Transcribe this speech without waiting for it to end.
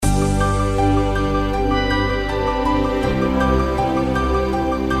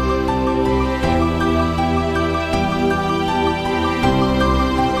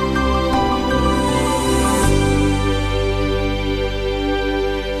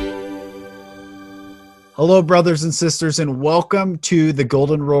Hello, brothers and sisters, and welcome to the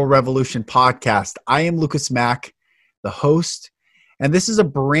Golden Rule Revolution podcast. I am Lucas Mack, the host, and this is a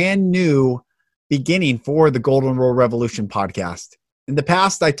brand new beginning for the Golden Rule Revolution podcast. In the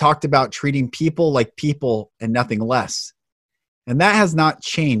past, I talked about treating people like people and nothing less, and that has not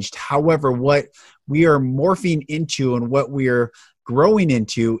changed. However, what we are morphing into and what we are growing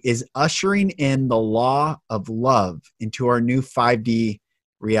into is ushering in the law of love into our new 5D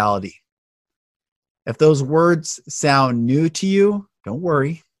reality. If those words sound new to you, don't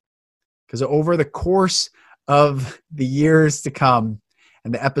worry, because over the course of the years to come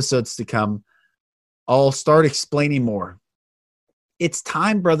and the episodes to come, I'll start explaining more. It's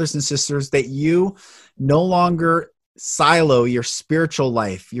time, brothers and sisters, that you no longer silo your spiritual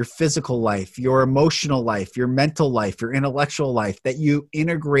life, your physical life, your emotional life, your mental life, your intellectual life, that you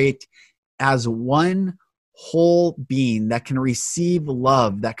integrate as one whole being that can receive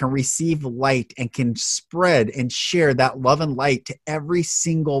love, that can receive light, and can spread and share that love and light to every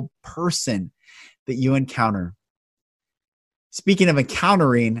single person that you encounter. Speaking of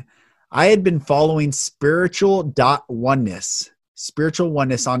encountering, I had been following Spiritual.Oneness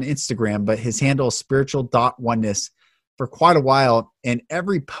on Instagram, but his handle is Spiritual.Oneness for quite a while. And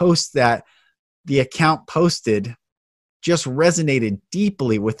every post that the account posted just resonated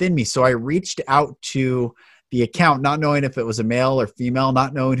deeply within me. So I reached out to the account, not knowing if it was a male or female,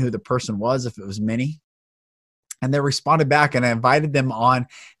 not knowing who the person was, if it was many. And they responded back, and I invited them on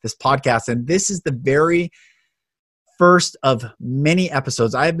this podcast. And this is the very first of many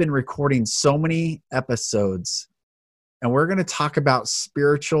episodes. I have been recording so many episodes, and we're going to talk about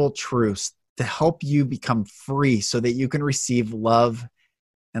spiritual truths to help you become free so that you can receive love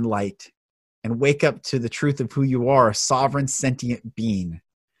and light and wake up to the truth of who you are, a sovereign, sentient being.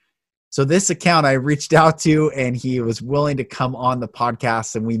 So this account I reached out to, and he was willing to come on the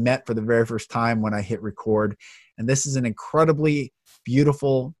podcast, and we met for the very first time when I hit record. And this is an incredibly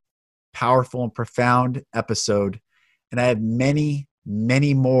beautiful, powerful, and profound episode. And I have many,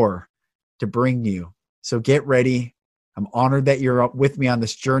 many more to bring you. So get ready. I'm honored that you're with me on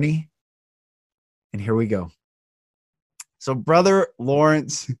this journey. And here we go. So Brother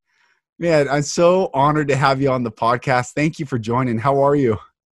Lawrence, man, I'm so honored to have you on the podcast. Thank you for joining. How are you?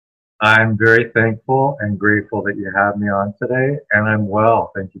 I'm very thankful and grateful that you have me on today, and I'm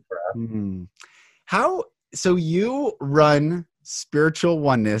well. Thank you for asking. So you run Spiritual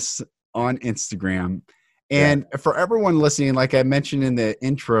Oneness on Instagram, and for everyone listening, like I mentioned in the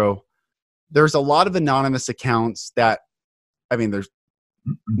intro, there's a lot of anonymous accounts that, there's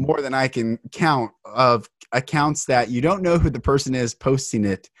more than I can count of accounts that you don't know who the person is posting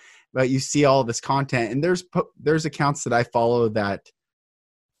it, but you see all this content. And there's accounts that I follow that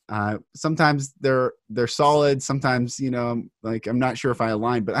sometimes they're solid. Sometimes, I'm not sure if I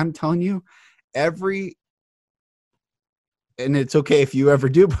align, but I'm telling you, and it's okay if you ever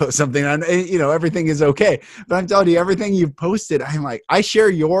do post something on, everything is okay. But I'm telling you, everything you've posted, I share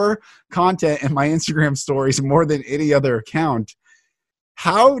your content in my Instagram stories more than any other account.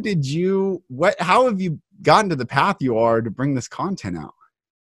 How have you gotten to the path you are to bring this content out?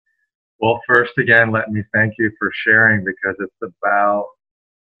 Well, first, again, let me thank you for sharing, because it's about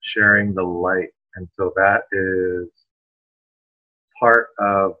sharing the light. And so that is part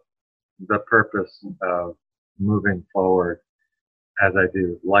of the purpose of moving forward as I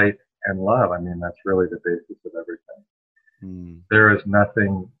do. Light and love. That's really the basis of everything. There is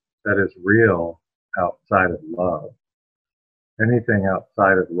nothing that is real outside of love. Anything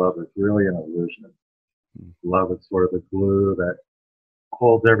outside of love is really an illusion. Love is sort of the glue that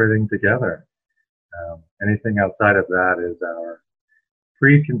holds everything together. Anything outside of that is our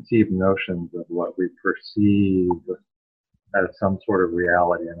preconceived notions of what we perceive as some sort of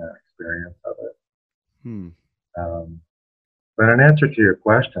reality in our experience of it. But in answer to your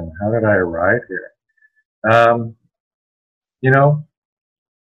question, how did I arrive here?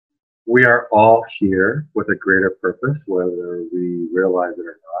 We are all here with a greater purpose, whether we realize it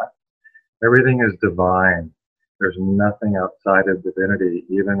or not. Everything is divine. There's nothing outside of divinity,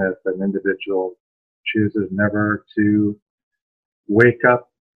 even if an individual chooses never to wake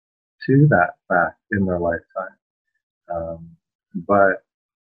up to that fact in their lifetime. But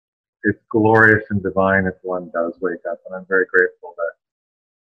it's glorious and divine if one does wake up, and I'm very grateful that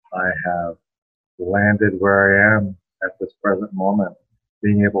I have landed where I am at this present moment,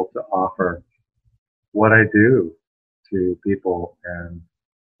 being able to offer what I do to people, and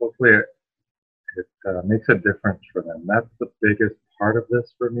hopefully it makes a difference for them. That's the biggest part of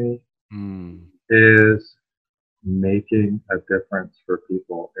this for me, is making a difference for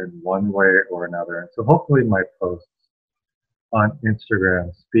people in one way or another. And so hopefully my posts on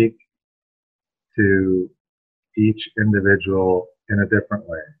Instagram speak to each individual in a different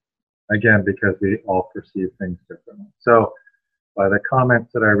way. Again, because we all perceive things differently. So by the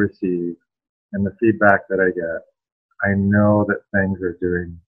comments that I receive and the feedback that I get, I know that things are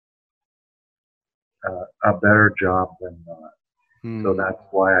doing a better job than not. So that's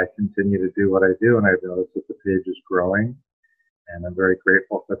why I continue to do what I do, and I've noticed that the page is growing, and I'm very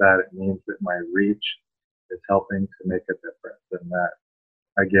grateful for that. It means that my reach is helping to make a difference, and that,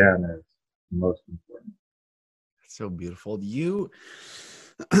 again, is most important. So beautiful. You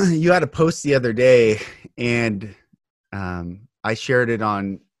had a post the other day, and I shared it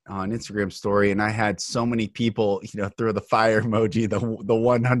on Instagram story, and I had so many people, throw the fire emoji, the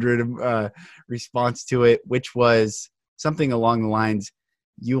 100 response to it, which was something along the lines,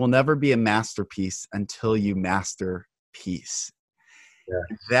 "You will never be a masterpiece until you master peace." Yeah.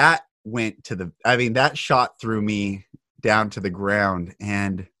 That went to that shot through me down to the ground.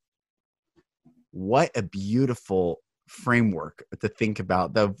 And what a beautiful framework to think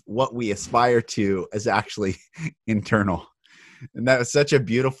about, what we aspire to is actually internal. And that was such a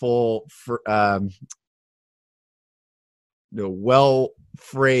beautiful, well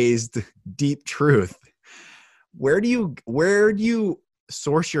phrased, deep truth. Where do you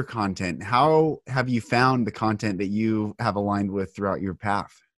source your content? How have you found the content that you have aligned with throughout your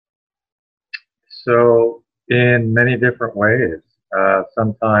path? So in many different ways.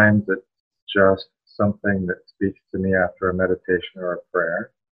 Sometimes it's just something that speaks to me after a meditation or a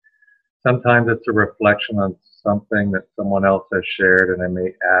prayer. Sometimes it's a reflection on something that someone else has shared, and I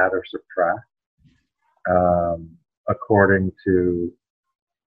may add or subtract according to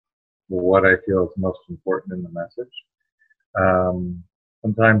what I feel is most important in the message.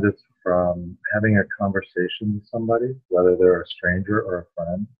 Sometimes it's from having a conversation with somebody, whether they're a stranger or a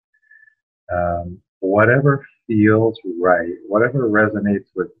friend. Whatever feels right, whatever resonates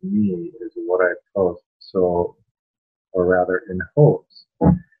with me is what I post. So, or rather, in hopes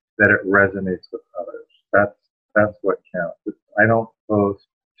that it resonates with others. That's what counts. I don't post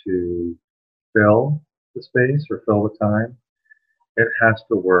to fill the space or fill the time. It has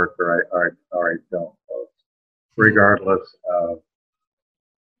to work, or I don't post, regardless of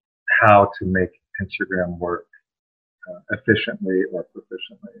how to make Instagram work efficiently or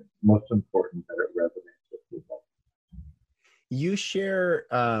proficiently. It's most important that it resonates with people. You share,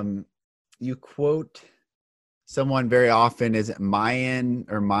 you quote someone very often. Is it Mayan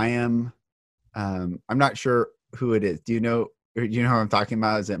or Mayim? I'm not sure who it is. Do you know who I'm talking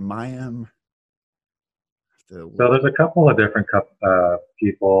about? Is it Mayim? So there's a couple of different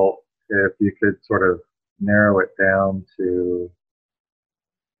people. If you could sort of narrow it down to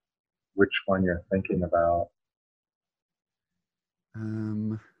which one you're thinking about.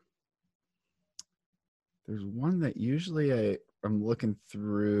 There's one that usually I'm looking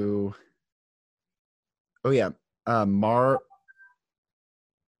through. Oh yeah,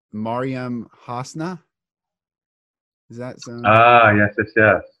 Mariam Hasna. Is that sound?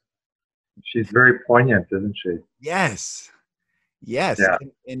 Yes. She's very poignant, isn't she? Yes. Yeah.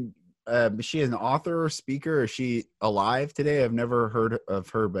 And is she an author or speaker? Is she alive today? I've never heard of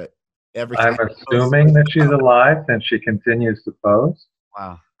her, but every time I'm assuming that she's alive since she continues to post.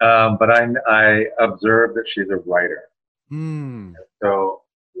 Wow. But I observe that she's a writer. So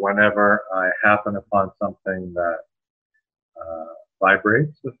whenever I happen upon something that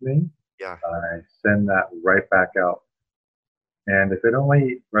vibrates with me, I send that right back out. And if it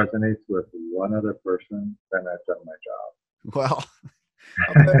only resonates with one other person, then I've done my job. Well,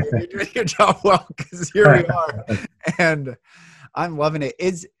 I'll tell you, you're doing your job well, because here we are, and I'm loving it.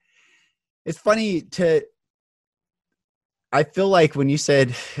 It's funny I feel like when you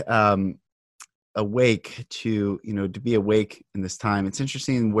said awake, to be awake in this time, it's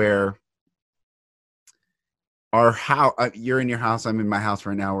interesting where our house, you're in your house, I'm in my house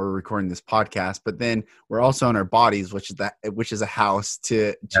right now, we're recording this podcast, but then we're also in our bodies, which is a house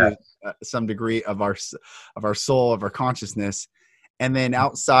to some degree of our soul, of our consciousness. And then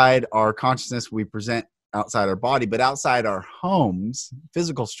outside our consciousness, we present outside our body, but outside our homes,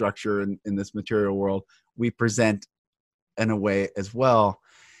 physical structure in this material world, we present in a way as well.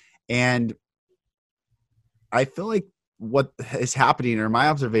 And I feel like what is happening, or my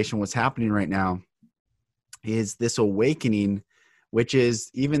observation, what's happening right now, is this awakening, which is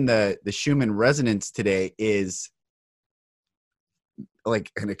even the Schumann resonance today is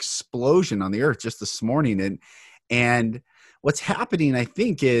like an explosion on the earth just this morning. And what's happening, I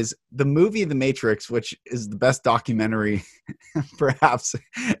think, is the movie The Matrix, which is the best documentary perhaps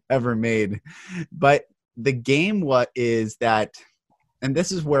ever made. But the game, what is that, and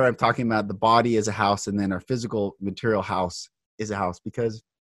this is where I'm talking about the body as a house, and then our physical material house is a house, because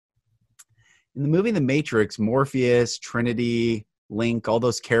In the movie The Matrix, Morpheus, Trinity, Link, all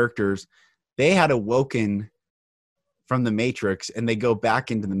those characters, they had awoken from the Matrix and they go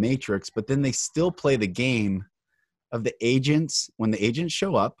back into the Matrix, but then they still play the game of the agents. When the agents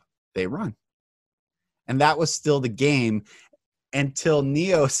show up, they run. And that was still the game until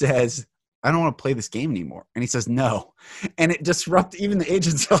Neo says, I don't want to play this game anymore. And he says, no. And it disrupted, even the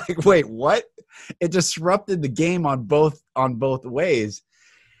agents are like, wait, what? It disrupted the game on both ways.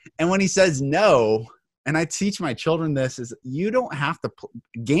 And when he says no, and I teach my children this, is you don't have to,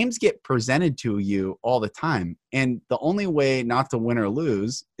 games get presented to you all the time. And the only way not to win or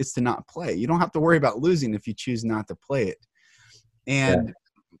lose is to not play. You don't have to worry about losing if you choose not to play it. And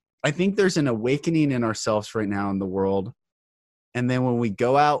I think there's an awakening in ourselves right now in the world. And then when we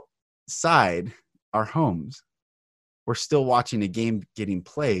go outside our homes, we're still watching a game getting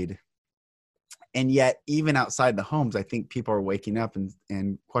played. And yet, even outside the homes, I think people are waking up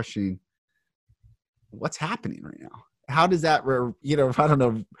and questioning what's happening right now. How does that, I don't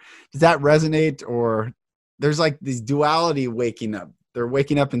know, does that resonate? Or there's like this duality waking up. They're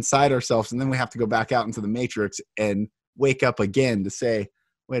waking up inside ourselves, and then we have to go back out into the matrix and wake up again to say,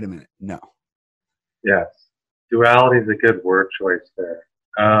 wait a minute, no. Yes. Duality is a good word choice there.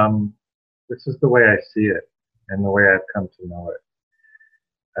 This is the way I see it and the way I've come to know it.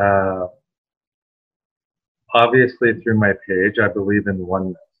 Obviously, through my page, I believe in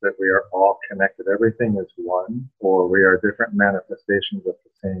oneness, that we are all connected. Everything is one, or we are different manifestations of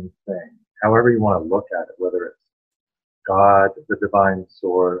the same thing. However you want to look at it, whether it's God, the divine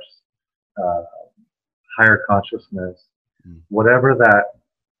source, higher consciousness, whatever that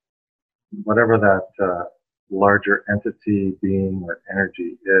larger entity, being, or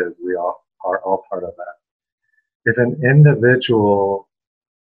energy is, we all are all part of that. If an individual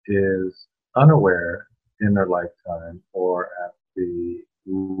is unaware in their lifetime or at the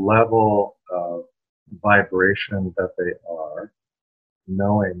level of vibration that they are,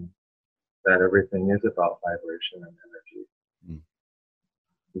 knowing that everything is about vibration and energy,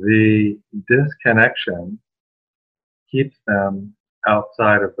 the disconnection keeps them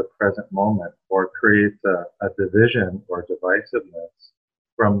outside of the present moment, or creates a division or divisiveness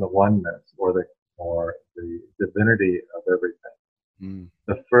from the oneness or the divinity of everything.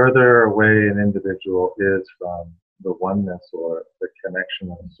 The further away an individual is from the oneness or the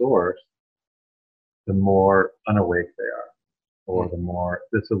connection of the source, the more unawake they are, or the more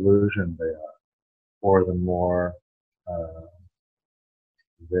disillusioned they are, or the more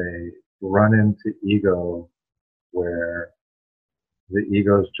they run into ego, where the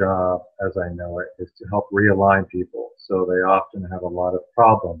ego's job, as I know it, is to help realign people. So they often have a lot of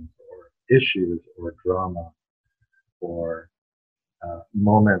problems or issues or drama or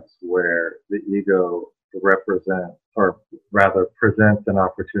moments where the ego represents, or rather presents, an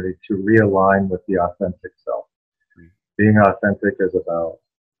opportunity to realign with the authentic self. Being authentic is about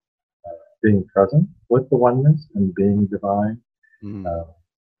being present with the oneness and being divine.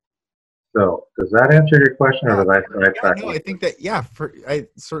 So does that answer your question, or did I sidetrack? No, I think that,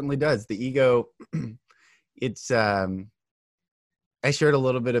 it certainly does. The ego, it's, I shared a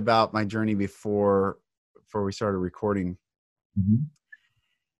little bit about my journey before we started recording.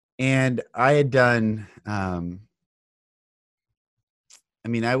 And I had done, I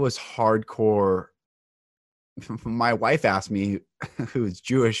was hardcore. My wife asked me, who is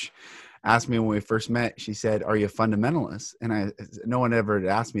Jewish, asked me when we first met, she said, are you a fundamentalist? And no one ever had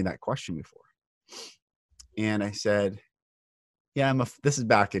asked me that question before. And I said, yeah, this is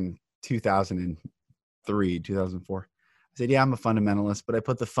back in 2003, 2004. I said, yeah, I'm a fundamentalist, but I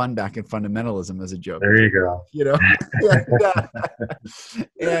put the fun back in fundamentalism as a joke. There you go.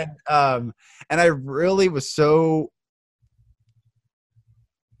 And I really was so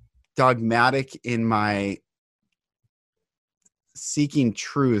dogmatic in my seeking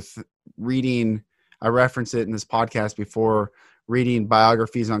truth, reading, I referenced it in this podcast before, reading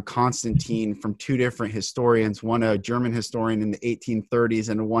biographies on Constantine from two different historians, one a German historian in the 1830s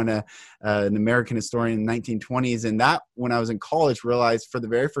and one an American historian in the 1920s. And that, when I was in college, realized for the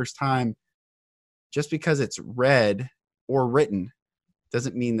very first time, just because it's read or written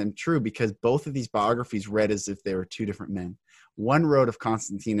doesn't mean them true, because both of these biographies read as if they were two different men. One wrote of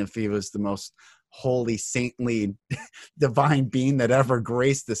Constantine if he was the most holy, saintly, divine being that ever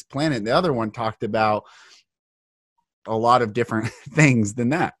graced this planet. The other one talked about a lot of different things than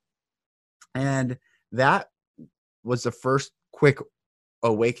that. And that was the first quick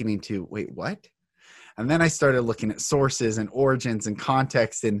awakening to, wait, what? And then I started looking at sources and origins and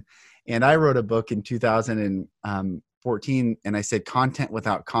context. And I wrote a book in 2014, and I said, content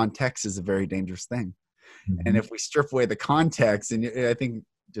without context is a very dangerous thing. And if we strip away the context, and I think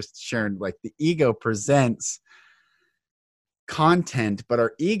just sharing, like the ego presents content, but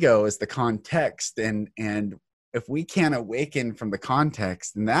our ego is the context. And if we can't awaken from the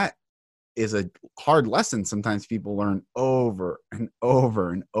context, then that is a hard lesson sometimes people learn over and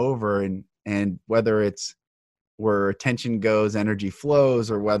over and over. And whether it's where attention goes, energy flows,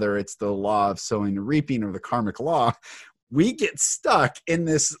 or whether it's the law of sowing and reaping or the karmic law, we get stuck in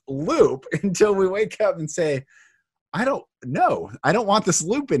this loop until we wake up and say, I don't know, I don't want this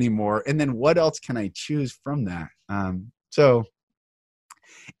loop anymore. And then what else can I choose from that? So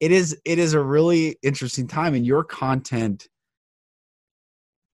it is a really interesting time, and your content,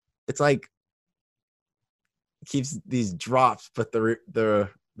 it's like keeps these drops, but the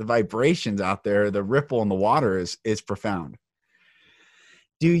vibrations out there, the ripple in the water is profound.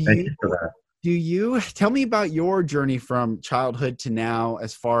 Thank you for that. Do you tell me about your journey from childhood to now,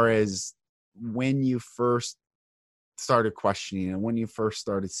 as far as when you first started questioning and when you first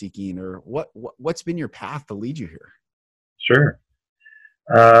started seeking, or what's been your path to lead you here? Sure.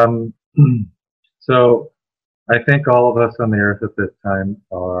 So I think all of us on the earth at this time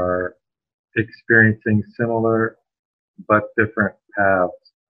are experiencing similar but different paths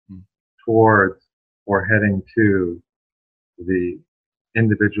towards or heading to the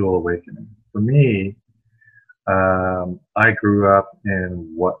individual awakening. For me, I grew up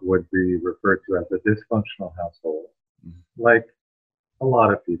in what would be referred to as a dysfunctional household, like a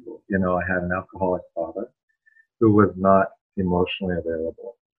lot of people. You know, I had an alcoholic father who was not emotionally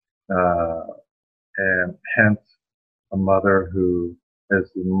available, and hence a mother who, as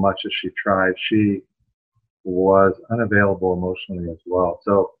much as she tried, she was unavailable emotionally as well.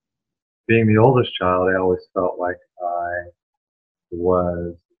 So, being the oldest child, I always felt like I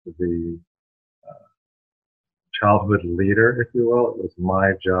was the childhood leader, if you will. It was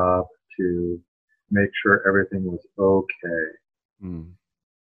my job to make sure everything was okay.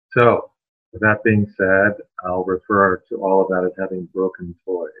 So, with that being said, I'll refer to all of that as having broken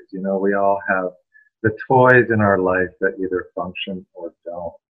toys. You know, we all have the toys in our life that either function or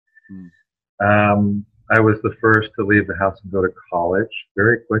don't. I was the first to leave the house and go to college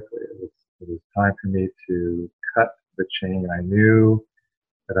very quickly. It was time for me to cut the chain. I knew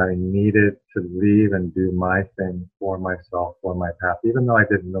that I needed to leave and do my thing for myself, for my path, even though I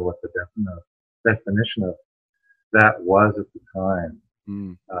didn't know what the definition of that was at the time.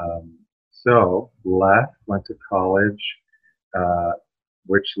 So left, went to college,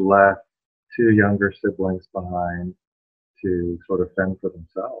 which left two younger siblings behind to sort of fend for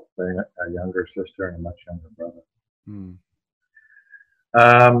themselves, a younger sister and a much younger brother.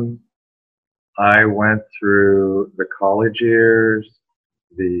 I went through the college years,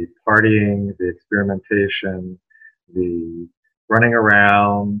 the partying, the experimentation, the running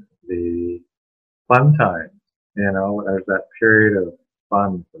around, the fun times. You know, there's that period of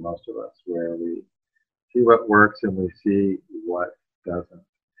fun for most of us where we see what works and we see what doesn't.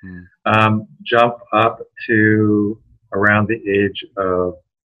 Jump up to around the age of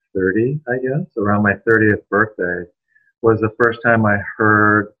 30, I guess. Around my 30th birthday was the first time I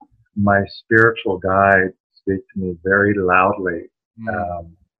heard my spiritual guide speak to me very loudly,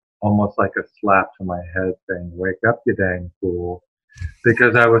 almost like a slap to my head saying, "Wake up, you dang fool."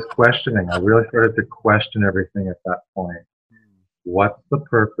 Because I was questioning. I really started to question everything at that point. What's the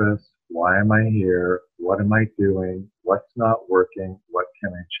purpose? Why am I here? What am I doing? What's not working? What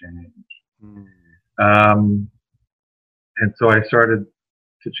can I change? And so I started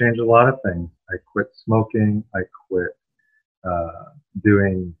to change a lot of things. I quit smoking. I quit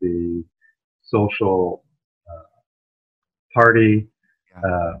doing the social party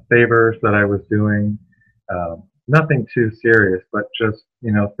favors that I was doing. Nothing too serious, but just,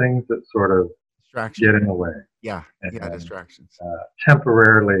 you know, things that sort of get in the way. Distractions.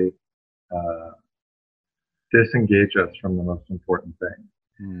 Temporarily disengage us from the most important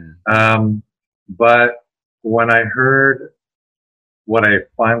thing. But when I heard what I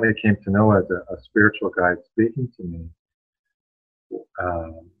finally came to know as a spiritual guide speaking to me,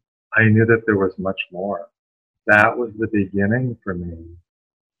 I knew that there was much more. That was the beginning for me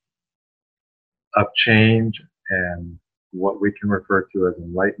of change and what we can refer to as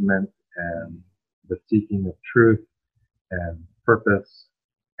enlightenment and the seeking of truth and purpose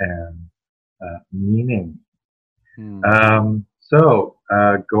and meaning. So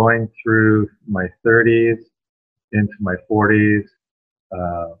going through my 30s into my 40s,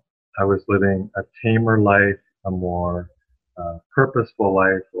 I was living a tamer life, a more purposeful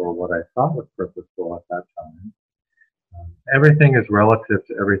life, or what I thought was purposeful at that time. Everything is relative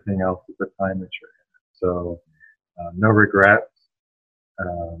to everything else at the time that you're in. So no regrets,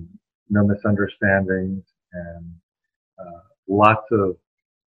 no misunderstandings, and lots of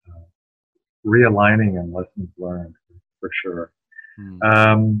realigning and lessons learned for sure.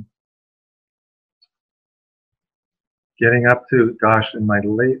 Hmm. Getting up to, gosh, in my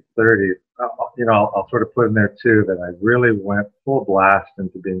late 30s, I'll sort of put in there too that I really went full blast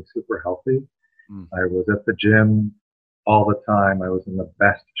into being super healthy. Hmm. I was at the gym all the time. I was in the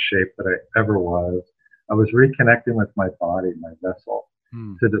best shape that I ever was. I was reconnecting with my body, my vessel,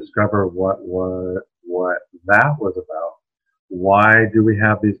 Hmm. to discover what that was about. Why do we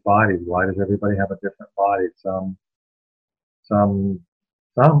have these bodies? Why does everybody have a different body? Some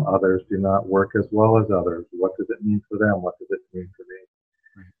some others do not work as well as others. What does it mean for them? What does it mean for me?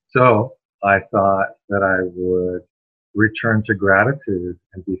 Right. So I thought that I would return to gratitude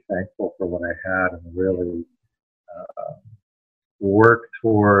and be thankful for what I had and really work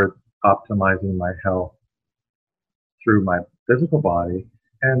toward optimizing my health through my physical body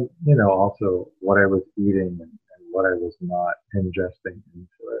and, also what I was eating and what I was not ingesting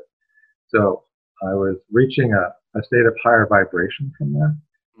into it. So I was reaching a state of higher vibration from that.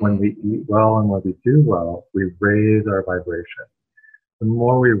 When we eat well and when we do well, we raise our vibration. The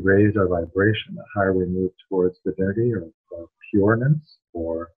more we raise our vibration, the higher we move towards divinity or pureness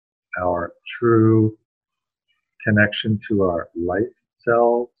or our true connection to our light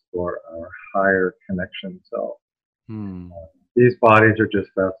cells or our higher connection self. Hmm. These bodies are just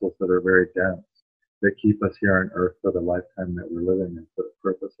vessels that are very dense that keep us here on earth for the lifetime that we're living in for the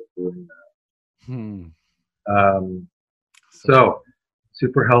purpose of doing Hmm. that. So, So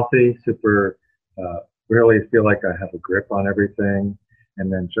super healthy, super, really feel like I have a grip on everything.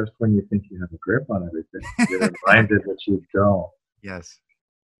 And then just when you think you have a grip on everything, you're reminded that you don't. yes.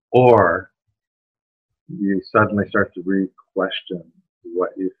 Or you suddenly start to re-question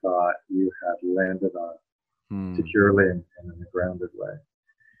what you thought you had landed on Hmm. securely and in a grounded way.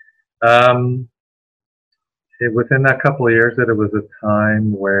 Um, Within that couple of years, that it was a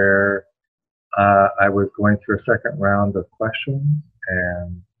time where I was going through a second round of questions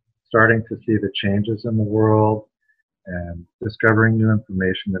and starting to see the changes in the world and discovering new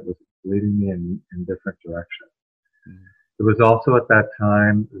information that was leading me in different directions. Hmm. It was also at that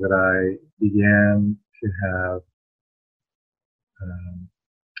time that I began to have um,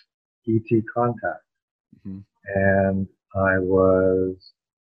 ET contact, Hmm. and I was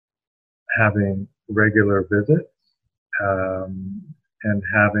having regular visits um, and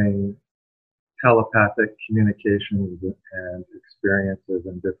having telepathic communications and experiences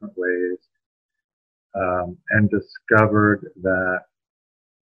in different ways, and discovered that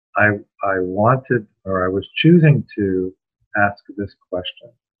I wanted, or I was choosing to ask this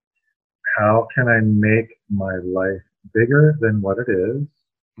question: how can I make my life bigger than what it is?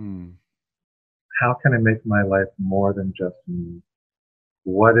 Hmm. How can I make my life more than just me?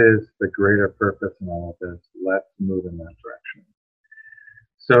 What is the greater purpose in all of this? Let's move in that direction.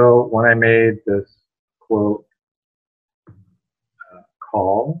 So when I made this quote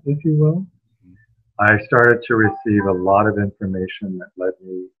call, if you will, I started to receive a lot of information that led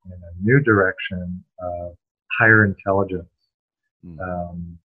me in a new direction of higher intelligence, Hmm.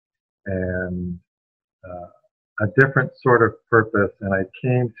 um, and a different sort of purpose. And I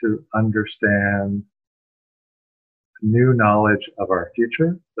came to understand new knowledge of our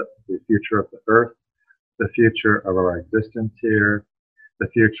future, the future of the earth, the future of our existence here, the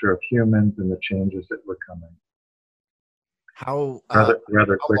future of humans, and the changes that were coming How rather how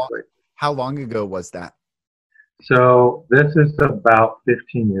long quickly. how long ago was that? So this is about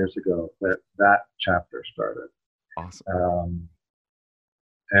 15 years ago that chapter started. Awesome. Um,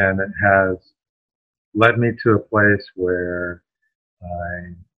 and it has led me to a place where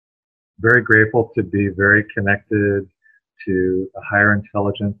I'm very grateful to be very connected to the higher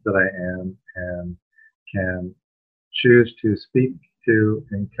intelligence that I am and can choose to speak to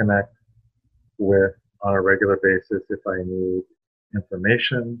and connect with on a regular basis if I need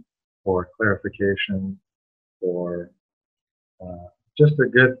information or clarification or just a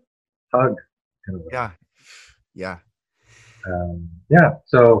good hug in a way. Yeah. Yeah. Yeah,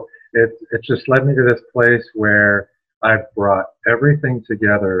 so it's just led me to this place where I've brought everything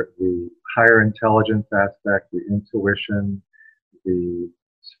together: the higher intelligence aspect, the intuition, the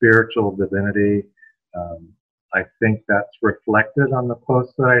spiritual divinity. Um, I think that's reflected on the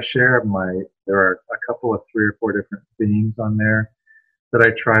posts that I share. There are a couple of 3 or 4 different themes on there that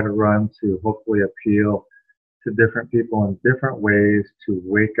I try to run to hopefully appeal to different people in different ways to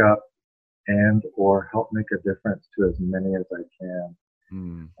wake up and or help make a difference to as many as I can.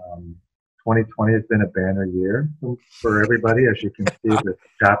 Hmm. 2020 has been a banner year for everybody. As you can see, the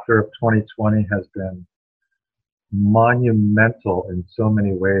chapter of 2020 has been monumental in so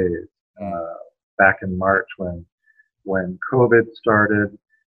many ways. Hmm. Back in March when COVID started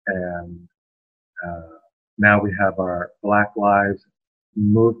and Now we have our Black Lives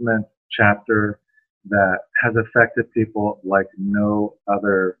Movement chapter that has affected people like no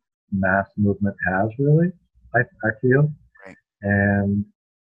other mass movement has really, I feel. Right. And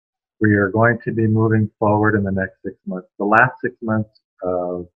we are going to be moving forward in the next 6 months. The last 6 months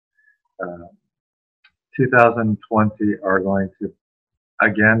of uh, 2020 are going to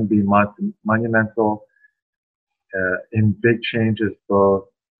again be monumental in big changes, both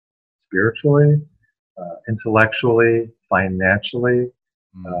spiritually, intellectually, financially,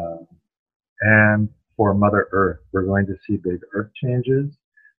 uh, and for Mother Earth. We're going to see big earth changes.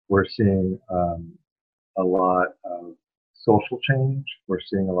 We're seeing a lot of social change. We're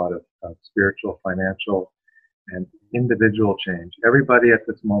seeing a lot of spiritual, financial, and individual change. Everybody at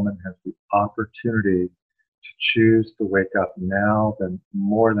this moment has the opportunity to choose to wake up now than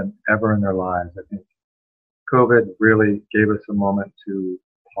more than ever in their lives. I think COVID really gave us a moment to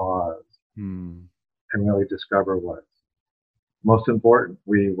pause and really discover what's most important.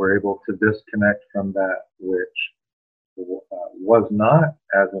 We were able to disconnect from that which was not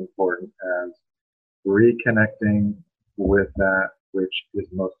as important as reconnecting with that which is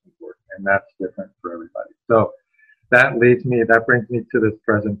most important. And that's different for everybody. So that brings me to this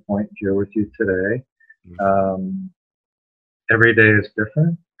present point here with you today. Every day is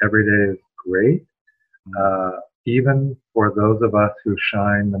different. Every day is great. Even for those of us who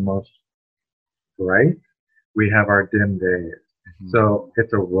shine the most bright, we have our dim days. So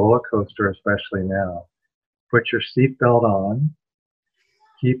it's a roller coaster, especially now. Put your seatbelt on,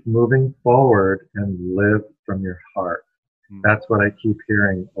 keep moving forward, and live from your heart. That's what I keep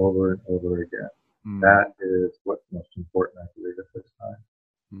hearing over and over again. That is what's most important, I believe, at this time.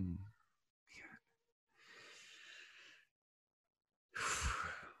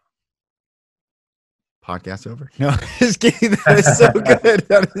 Podcast over? No, just kidding. That is so good.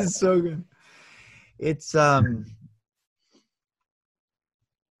 That is so good. It's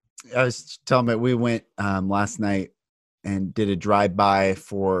I was telling me we went last night and did a drive-by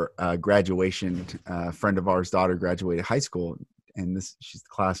for graduation. A friend of ours' daughter graduated high school, and she's the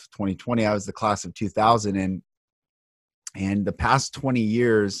class of 2020. I was the class of 2000, and the past 20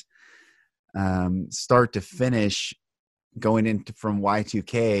 years, start to finish, going into from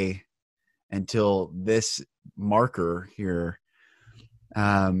Y2K until this marker here,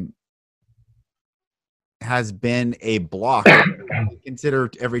 has been a block.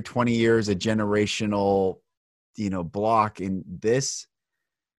 Consider every 20 years a generational, block. In this,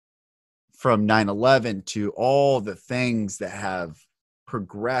 from 9/11 to all the things that have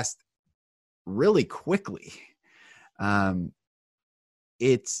progressed really quickly.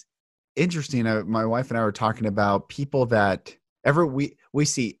 It's interesting. My wife and I were talking about people that we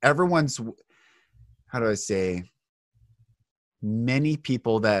see everyone's, how do I say, many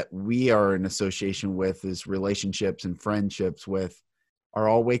people that we are in association with, as relationships and friendships with, are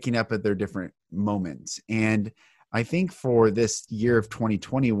all waking up at their different moments. And I think for this year of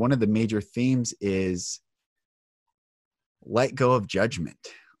 2020, one of the major themes is let go of judgment.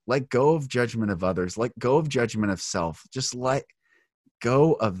 Let go of judgment of others. Let go of judgment of self. Just let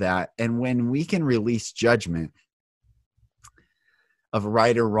go of that. And when we can release judgment of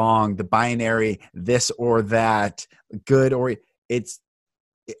right or wrong, the binary, this or that, good or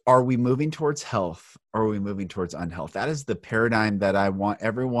are we moving towards health or are we moving towards unhealth? That is the paradigm that I want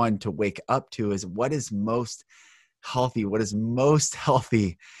everyone to wake up to, is what is most healthy. What is most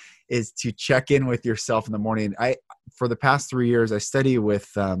healthy is to check in with yourself in the morning. For the past 3 years, I study with,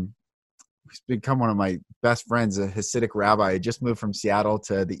 he's become one of my best friends, a Hasidic rabbi. I just moved from Seattle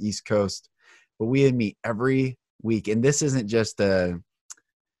to the East Coast, but we would meet every week. And this isn't just one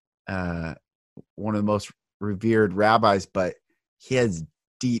of the most revered rabbis, but he has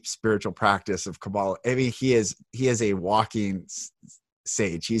deep spiritual practice of Kabbalah. I mean, he is a walking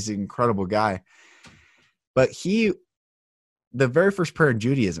sage. He's an incredible guy. But the very first prayer in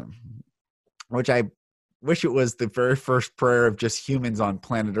Judaism, which I wish it was the very first prayer of just humans on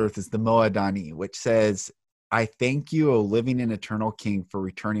planet Earth, is the Moadani, which says, I thank you, O living and eternal King, for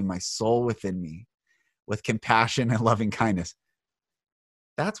returning my soul within me with compassion and loving kindness.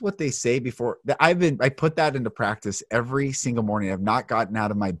 That's what they say before. I put that into practice every single morning. I've not gotten out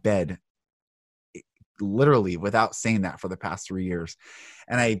of my bed literally without saying that for the past 3 years.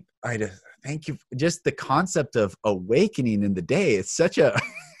 And I thank you. Just the concept of awakening in the day. It's such a,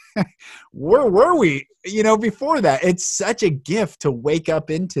 where were we, before that? It's such a gift to wake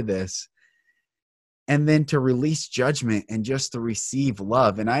up into this and then to release judgment and just to receive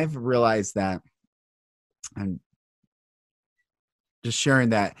love. And I've realized that, and just sharing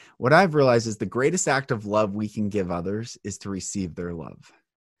that, what I've realized is the greatest act of love we can give others is to receive their love.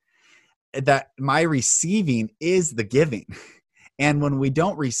 that my receiving is the giving. And when we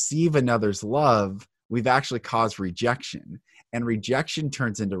don't receive another's love, we've actually caused rejection, and rejection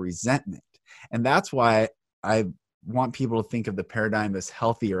turns into resentment. And that's why I want people to think of the paradigm as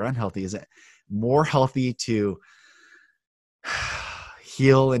healthy or unhealthy. Is it more healthy to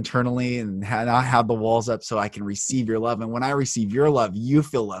heal internally and not have the walls up so I can receive your love? And when I receive your love, you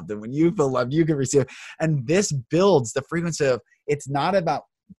feel loved. And when you feel loved, you can receive. And this builds the frequency of, it's not about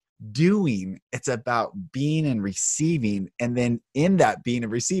doing, it's about being and receiving. And then in that being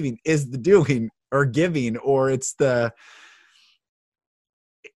and receiving is the doing or giving, or it's the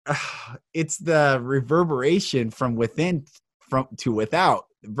reverberation from within to without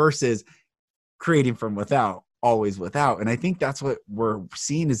versus creating from without, always without. And I think that's what we're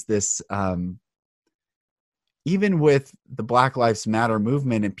seeing is this, even with the Black Lives Matter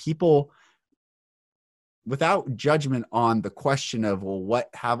movement and people, without judgment on the question of, well, what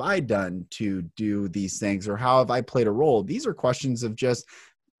have I done to do these things, or how have I played a role? These are questions of just,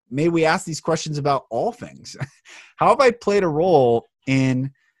 may we ask these questions about all things. How have I played a role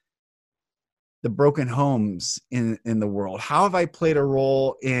in the broken homes in the world? How have I played a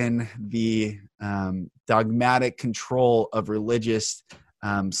role in the dogmatic control of religious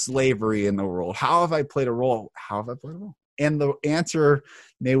slavery in the world? How have I played a role? How have I played a role? And the answer,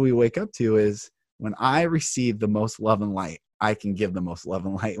 may we wake up to, is when I receive the most love and light, I can give the most love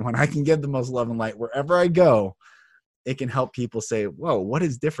and light. When I can give the most love and light, wherever I go, it can help people say, whoa, what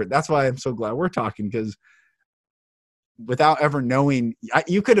is different? That's why I'm so glad we're talking, because without ever knowing,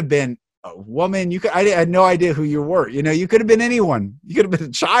 you could have been a woman. I had no idea who you were. You know, you could have been anyone. You could have been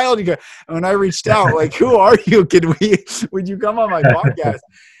a child. And when I reached out, like, who are you? Would you come on my podcast?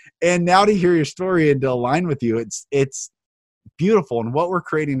 And now to hear your story and to align with you, it's beautiful. And what we're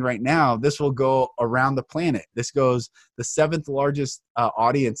creating right now, this will go around the planet. This goes, the 7th largest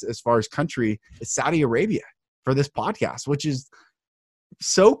audience as far as country is Saudi Arabia for this podcast, which is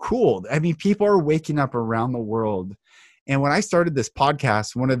so cool. I mean, people are waking up around the world. And when I started this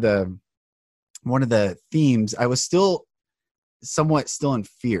podcast, one of the themes, I was still in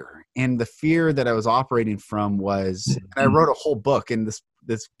fear. And the fear that I was operating from was, and I wrote a whole book, and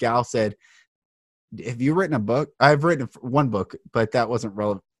this gal said, have you written a book? I've written one book, but that wasn't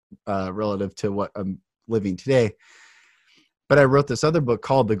relative to what I'm living today. But I wrote this other book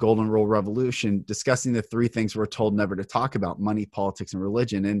called The Golden Rule Revolution, discussing the 3 things we're told never to talk about: money, politics, and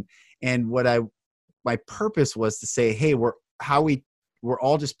religion. And my purpose was to say, hey, we're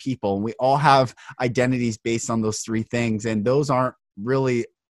all just people, and we all have identities based on those 3 things. And those aren't really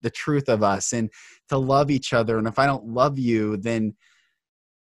the truth of us, and to love each other. And if I don't love you, then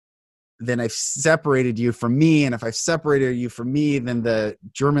I've separated you from me. And if I've separated you from me, then the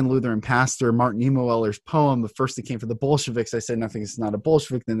German Lutheran pastor Martin Niemöllер's poem, the first that came for the Bolsheviks, I said nothing, it's not a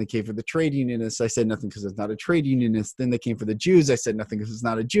Bolshevik. Then they came for the trade unionists, I said nothing because it's not a trade unionist. Then they came for the Jews, I said nothing because it's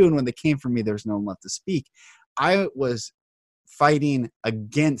not a Jew. And when they came for me, there's no one left to speak. I was fighting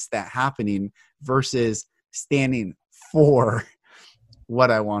against that happening versus standing for what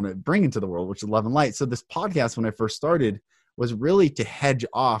I want to bring into the world, which is love and light. So this podcast, when I first started, was really to hedge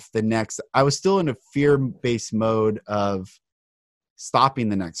off the next. I was still in a fear-based mode of stopping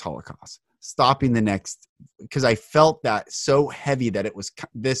the next Holocaust, stopping the next, because I felt that so heavy that it was,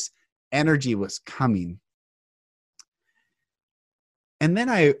 this energy was coming. And then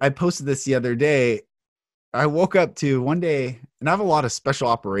I posted this the other day. I woke up to one day, and I have a lot of special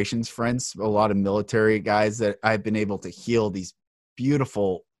operations friends, a lot of military guys that I've been able to heal, these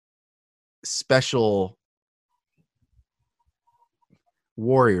beautiful, special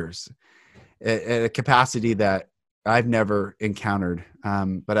warriors at a capacity that I've never encountered.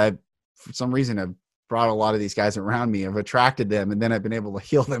 But for some reason, I've brought a lot of these guys around me. I've attracted them, and then I've been able to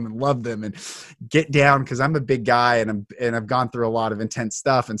heal them and love them and get down, because I'm a big guy and I've gone through a lot of intense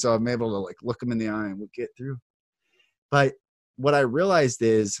stuff. And so I'm able to like look them in the eye and we'll get through. But what I realized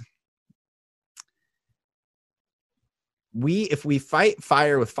is if we fight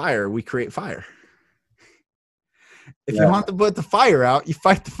fire with fire, we create fire. If you want to put the fire out, you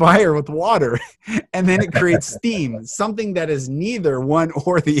fight the fire with water, and then it creates steam, something that is neither one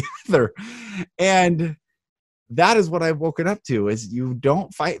or the other. And that is what I've woken up to, is you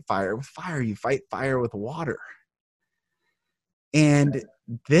don't fight fire with fire, you fight fire with water. And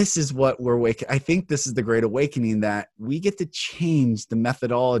this is what we're waking. I think this is the great awakening, that we get to change the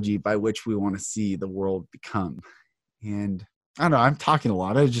methodology by which we want to see the world become. And I don't know, I'm talking a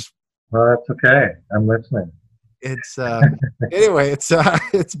lot. Well, that's okay. I'm listening. It's anyway,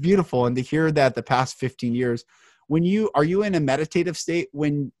 it's beautiful. And to hear that the past 15 years, are you in a meditative state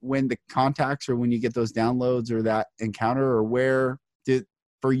when the contacts, or when you get those downloads or that encounter, or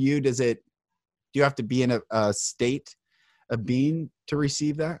for you, does it Do you have to be in a state of being to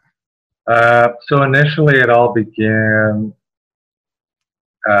receive that? So initially it all began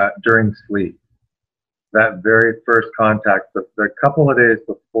during sleep. That very first contact, the couple of days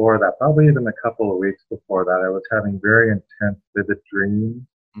before that, probably even a couple of weeks before that, I was having very intense, vivid dreams.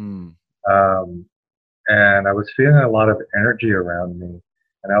 Mm. And I was feeling a lot of energy around me.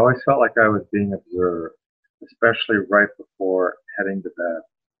 And I always felt like I was being observed, especially right before heading to bed.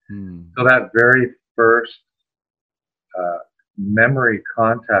 Mm. So that very first memory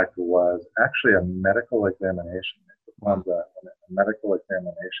contact was actually a medical examination. It performed a medical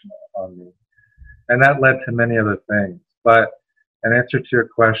examination on me. And that led to many other things. But in answer to your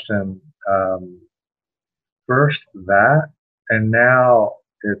question, first that, and now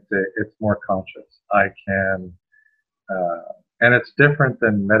it's more conscious. I can, and it's different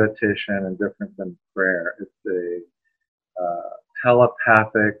than meditation and different than prayer. It's a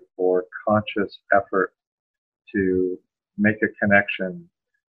telepathic or conscious effort to make a connection,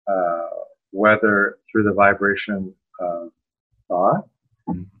 whether through the vibration of thought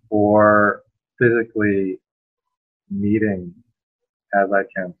or physically meeting, as I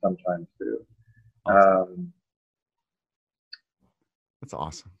can sometimes do. Awesome. That's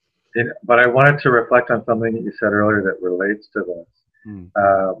awesome. But I wanted to reflect on something that you said earlier that relates to this.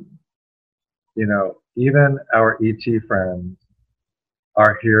 You know, even our ET friends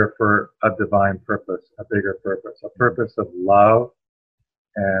are here for a divine purpose, a bigger purpose, a purpose of love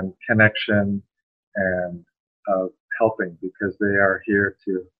and connection and of helping, because they are here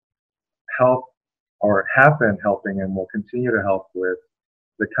to help, or have been helping and will continue to help with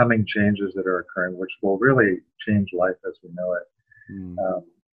the coming changes that are occurring, which will really change life as we know it.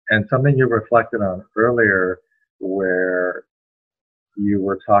 And something you reflected on earlier, where you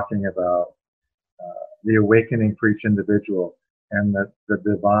were talking about the awakening for each individual and the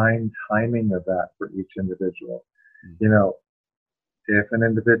divine timing of that for each individual. You know, if an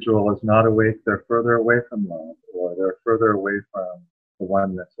individual is not awake, they're further away from love, or they're further away from the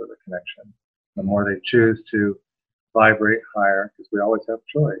oneness or the connection. The more they choose to vibrate higher, because we always have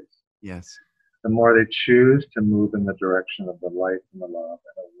choice. Yes. The more they choose to move in the direction of the light and the love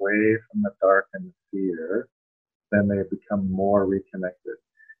and away from the dark and the fear, then they become more reconnected.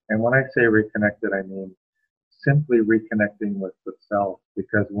 And when I say reconnected, I mean simply reconnecting with the self,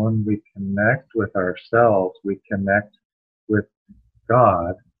 because when we connect with ourselves, we connect with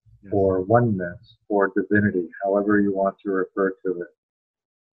God, yes, or oneness or divinity, however you want to refer to it.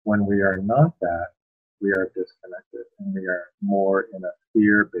 When we are not that, we are disconnected and we are more in a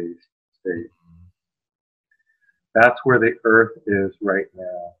fear-based state. That's where the earth is right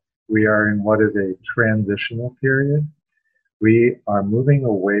now. We are in what is a transitional period. We are moving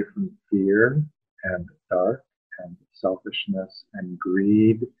away from fear and dark and selfishness and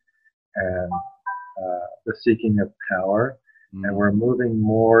greed and the seeking of power. And we're moving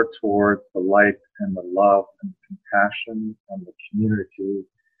more towards the light and the love and the compassion and the community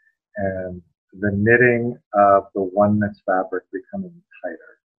and the knitting of the oneness fabric becoming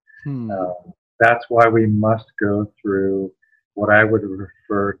tighter. That's why we must go through what I would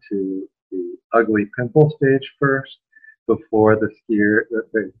refer to the ugly pimple stage first, before the skin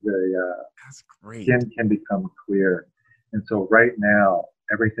can become clear. And so right now,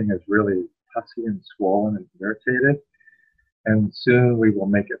 everything is really pussy and swollen and irritated. And soon we will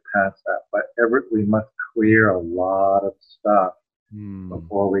make it past that. But we must clear a lot of stuff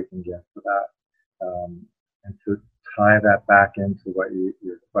before we can get to that. And to tie that back into what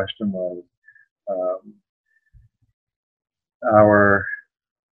your question was,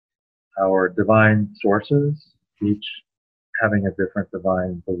 our divine sources, each having a different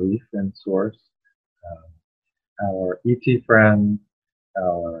divine belief in source. Our ET friends,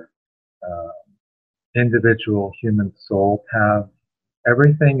 our individual human soul paths,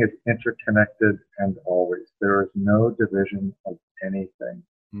 everything is interconnected and always. There is no division of anything.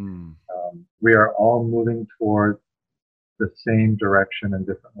 We are all moving towards the same direction in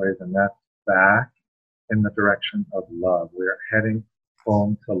different ways, and that's back in the direction of love. We are heading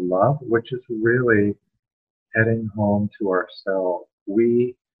home to love, which is really heading home to ourselves.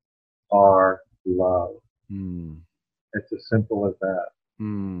 We are love. It's as simple as that.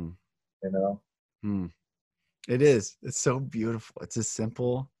 You know? It is. It's so beautiful. It's as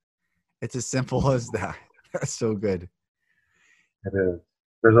simple as that. That's so good. It is.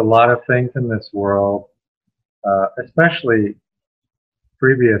 There's a lot of things in this world, especially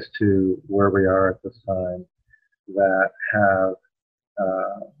previous to where we are at this time, that have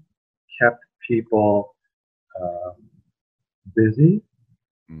kept people busy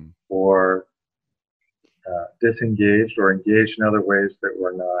or disengaged or engaged in other ways that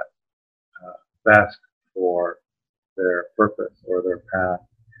were not best for their purpose or their path.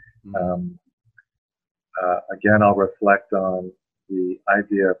 Um, Again, I'll reflect on the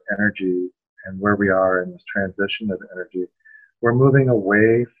idea of energy and where we are in this transition of energy. We're moving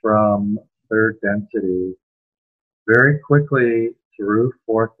away from third density very quickly through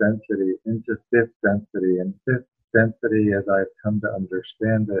fourth density into fifth density. And fifth density, as I've come to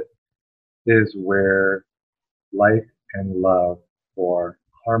understand it, is where light and love or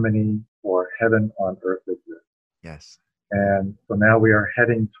harmony or heaven on earth exists. Yes. And so now we are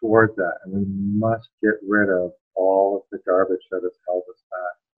heading towards that, and we must get rid of all of the garbage that has held us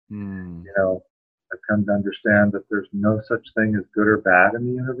back. You know, I've come to understand that there's no such thing as good or bad in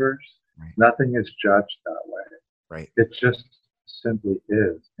the universe. Right. Nothing is judged that way. Right. It just simply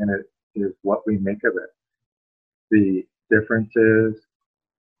is, and it is what we make of it. The difference is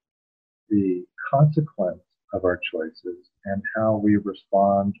the consequence of our choices and how we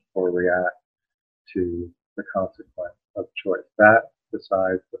respond or react to the consequence of choice. That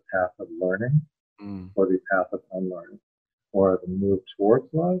decides the path of learning or the path of unlearning, or the move towards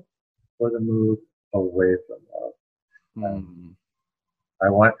love or the move away from love. I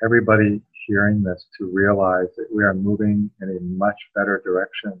want everybody hearing this to realize that we are moving in a much better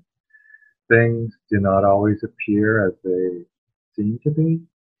direction. Things do not always appear as they seem to be,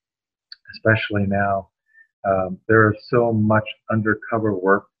 especially now. There is so much undercover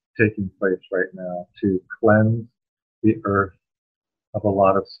work taking place right now to cleanse the earth of a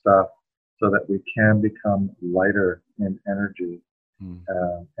lot of stuff so that we can become lighter in energy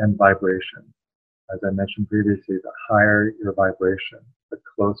and vibration. As I mentioned previously, the higher your vibration, the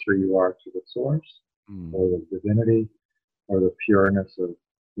closer you are to the source or the divinity or the pureness of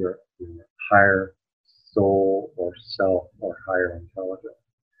your higher soul or self or higher intelligence.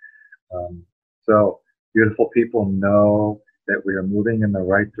 So beautiful people, know that we are moving in the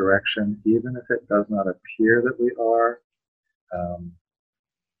right direction, even if it does not appear that we are.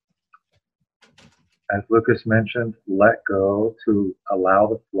 As Lucas mentioned, let go to allow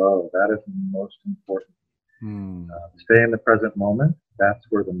the flow. That is most important. Stay in the present moment. That's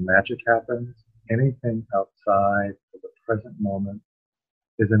where the magic happens. Anything outside of the present moment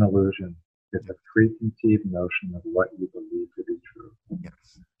is an illusion. It's a preconceived notion of what you believe to be true.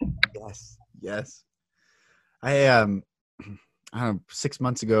 Yes. I don't know, 6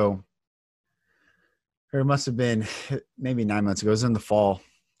 months ago, or it must have been maybe 9 months ago. It was in the fall,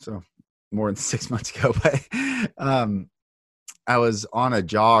 so more than 6 months ago. But I was on a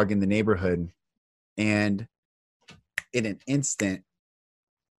jog in the neighborhood, and in an instant,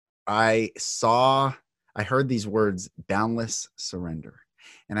 I heard these words, boundless surrender.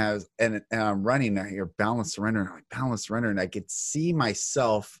 And I'm running there here, boundless surrender. And I'm like, boundless surrender. And I could see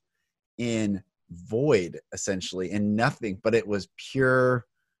myself in void, essentially, in nothing, but it was pure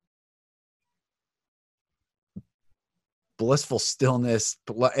blissful stillness.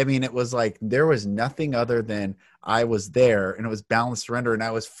 I mean, it was like there was nothing other than I was there, and it was boundless surrender. And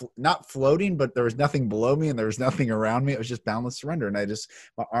I was not floating, but there was nothing below me and there was nothing around me. It was just boundless surrender. And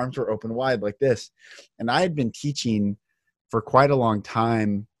my arms were open wide like this. And I had been teaching for quite a long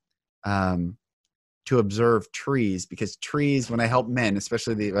time to observe trees, because trees, when I help men,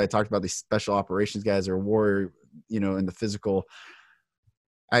 especially I talked about these special operations guys or warrior, in the physical,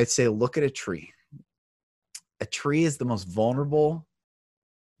 I'd say, look at a tree. A tree is the most vulnerable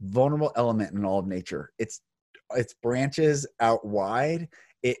element in all of nature. Its branches out wide.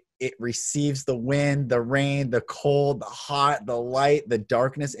 It receives the wind, the rain, the cold, the hot, the light, the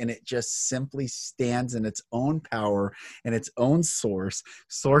darkness, and it just simply stands in its own power and its own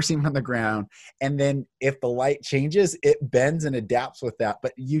sourcing from the ground. And then if the light changes, it bends and adapts with that.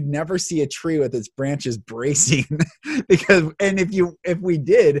 But you never see a tree with its branches bracing if we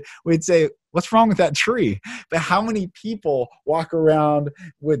did, we'd say, what's wrong with that tree? But how many people walk around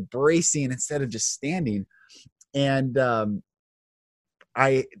with bracing instead of just standing? And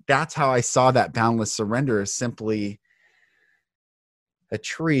that's how I saw that boundless surrender, as simply a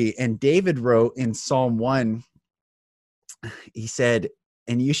tree. And David wrote in Psalm 1, he said,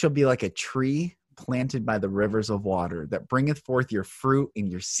 and you shall be like a tree planted by the rivers of water, that bringeth forth your fruit in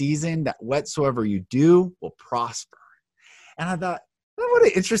your season, that whatsoever you do will prosper. And I thought, what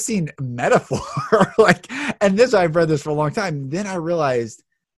an interesting metaphor. And I've read this for a long time. Then I realized,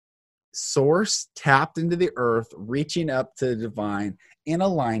 source tapped into the earth, reaching up to the divine, in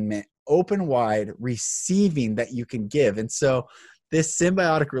alignment, open wide, receiving that you can give. And so this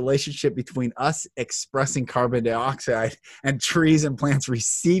symbiotic relationship between us expressing carbon dioxide and trees and plants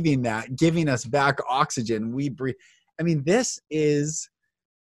receiving that, giving us back oxygen, we breathe. I mean, this is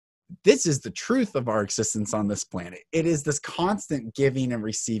this is the truth of our existence on this planet. It is this constant giving and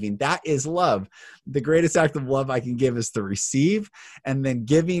receiving. That is love. The greatest act of love I can give is to receive. And then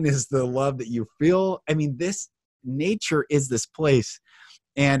giving is the love that you feel. I mean, this nature is this place.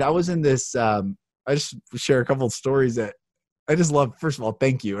 And I was in this, I just share a couple of stories that I just love. First of all,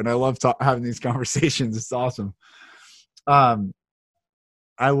 thank you. And I love having these conversations. It's awesome.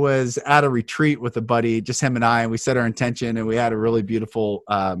 I was at a retreat with a buddy, just him and I, and we set our intention, and we had a really beautiful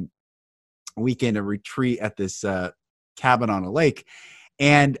weekend, a retreat at this cabin on a lake.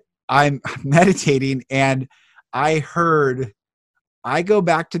 And I'm meditating, and I heard, I go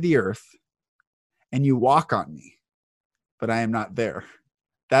back to the earth and you walk on me, but I am not there.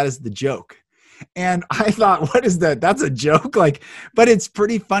 That is the joke. And I thought, what is that? That's a joke. Like, but it's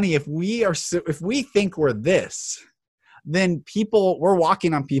pretty funny. If we think we're this, then we're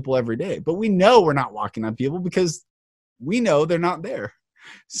walking on people every day, but we know we're not walking on people because we know they're not there.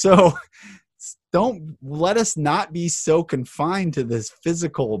 So don't let us not be so confined to this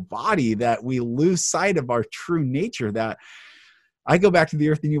physical body that we lose sight of our true nature, that I go back to the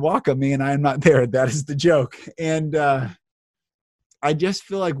earth and you walk on me and I am not there. That is the joke. And I just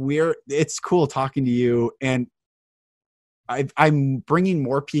feel like it's cool talking to you, and I'm bringing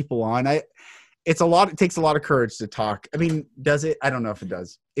more people on. It takes a lot of courage to talk. I mean, does it? I don't know if it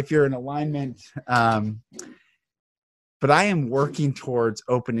does. If you're in alignment, but I am working towards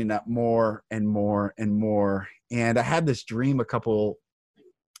opening up more and more and more. And I had this dream a couple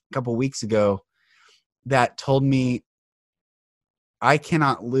weeks ago that told me I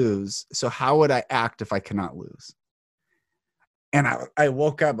cannot lose. So how would I act if I cannot lose? And I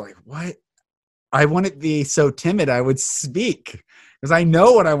woke up like, what? I wouldn't be so timid. I would speak because I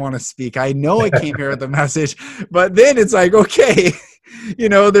know what I want to speak. I know I came here with a message, but then it's like, okay,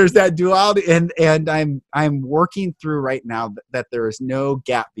 there's that duality, and I'm working through right now that there is no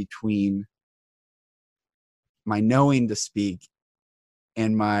gap between my knowing to speak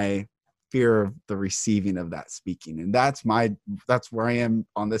and my fear of the receiving of that speaking. And that's where I am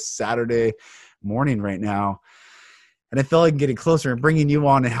on this Saturday morning right now. And I feel like getting closer, and bringing you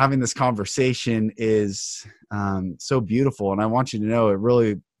on and having this conversation is so beautiful. And I want you to know it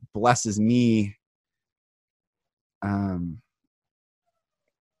really blesses me.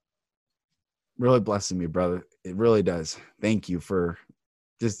 Really blessing me, brother. It really does. Thank you for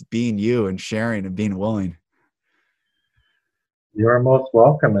just being you and sharing and being willing. You're most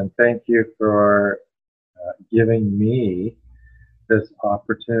welcome, and thank you for giving me this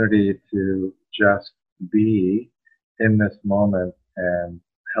opportunity to just be in this moment and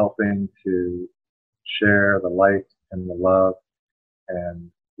helping to share the light and the love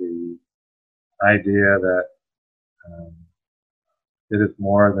and the idea that it is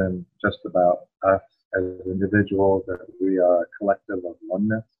more than just about us as individuals, that we are a collective of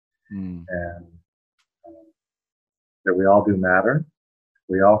oneness, and that we all do matter,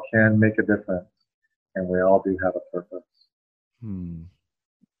 we all can make a difference, and we all do have a purpose.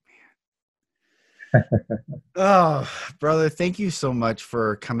 Oh, brother, thank you so much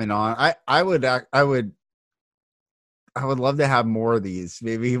for coming on. I would love to have more of these.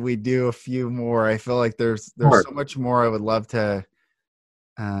 Maybe we do a few more. I feel like there's so much more I would love to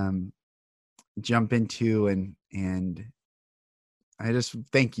jump into, and I just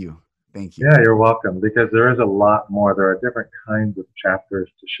thank you. Yeah, you're welcome, because there is a lot more. There are different kinds of chapters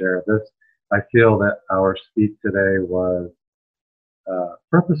to share. I feel that our speak today was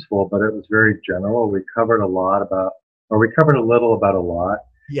purposeful, but it was very general. We covered a little about a lot.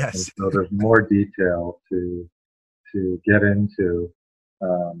 Yes. And so there's more detail to get into,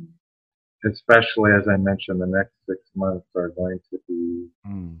 especially as I mentioned, the next 6 months are going to be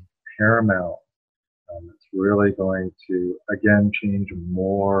paramount. It's really going to, again, change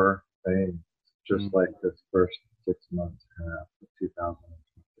more things, just like this first 6 months of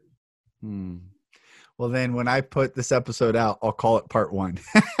 2020. Well, then when I put this episode out, I'll call it part 1.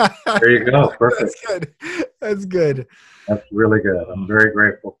 There you go. Perfect. That's good. That's really good. I'm very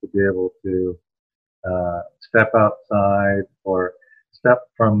grateful to be able to step outside or step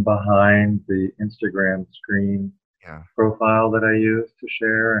from behind the Instagram screen profile that I use to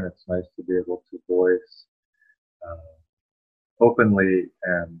share. And it's nice to be able to voice openly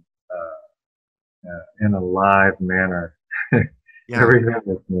and in a live manner everything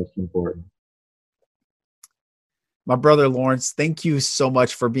that's most important. My brother Lawrence, thank you so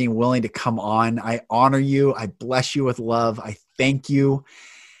much for being willing to come on. I honor you. I bless you with love. I thank you.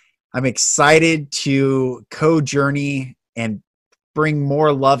 I'm excited to co-journey and bring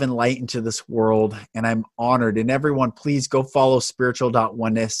more love and light into this world. And I'm honored. And everyone, please go follow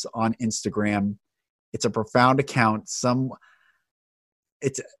Spiritual.Oneness on Instagram. It's a profound account.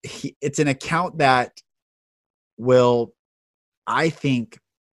 it's an account that will, I think,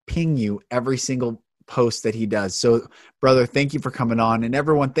 ping you every single post that he does. So, brother, thank you for coming on. And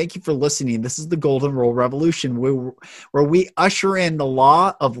everyone, thank you for listening. This is the Golden Rule Revolution, where we usher in the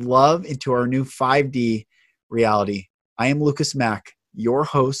law of love into our new 5D reality. I am Lucas Mack, your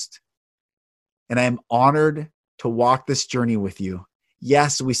host, and I am honored to walk this journey with you.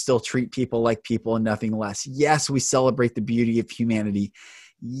 Yes, we still treat people like people and nothing less. Yes, we celebrate the beauty of humanity.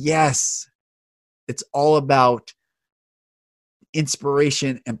 Yes, it's all about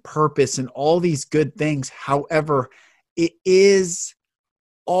inspiration and purpose and all these good things. However, it is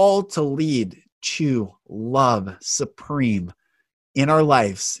all to lead to love supreme in our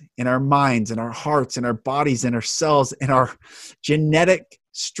lives, in our minds, in our hearts, in our bodies, in our cells, in our genetic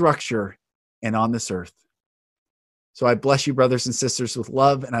structure, and on this earth. So I bless you, brothers and sisters, with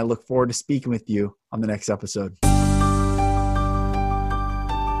love, and I look forward to speaking with you on the next episode.